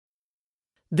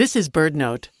This is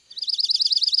BirdNote.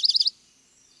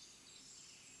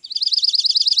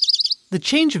 The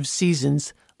change of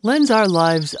seasons lends our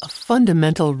lives a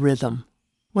fundamental rhythm.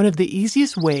 One of the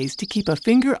easiest ways to keep a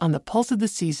finger on the pulse of the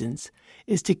seasons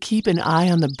is to keep an eye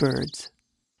on the birds.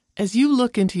 As you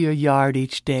look into your yard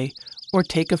each day or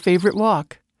take a favorite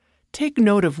walk, take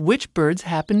note of which birds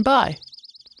happen by.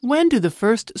 When do the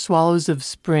first swallows of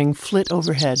spring flit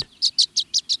overhead?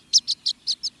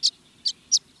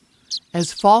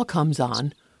 As fall comes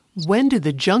on, when do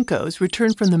the juncos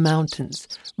return from the mountains,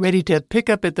 ready to pick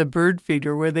up at the bird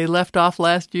feeder where they left off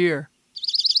last year?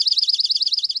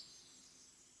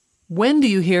 When do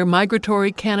you hear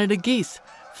migratory Canada geese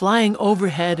flying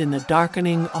overhead in the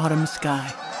darkening autumn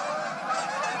sky?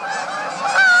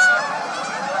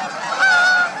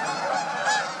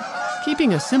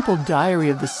 Keeping a simple diary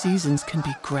of the seasons can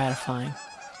be gratifying.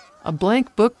 A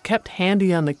blank book kept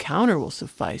handy on the counter will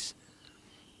suffice.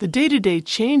 The day-to-day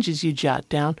changes you jot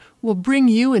down will bring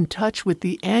you in touch with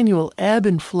the annual ebb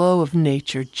and flow of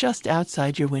nature just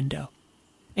outside your window.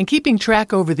 And keeping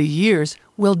track over the years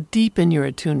will deepen your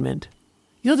attunement.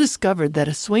 You'll discover that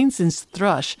a Swainson's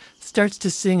thrush starts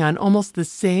to sing on almost the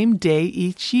same day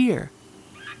each year.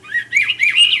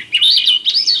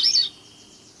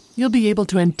 You'll be able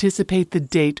to anticipate the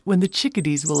date when the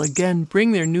chickadees will again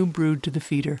bring their new brood to the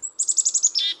feeder.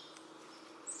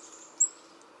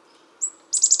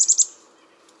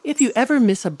 If you ever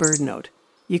miss a BirdNote,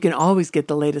 you can always get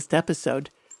the latest episode.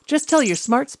 Just tell your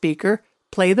smart speaker,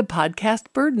 play the podcast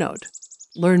BirdNote.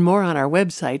 Learn more on our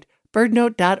website,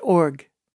 birdnote.org.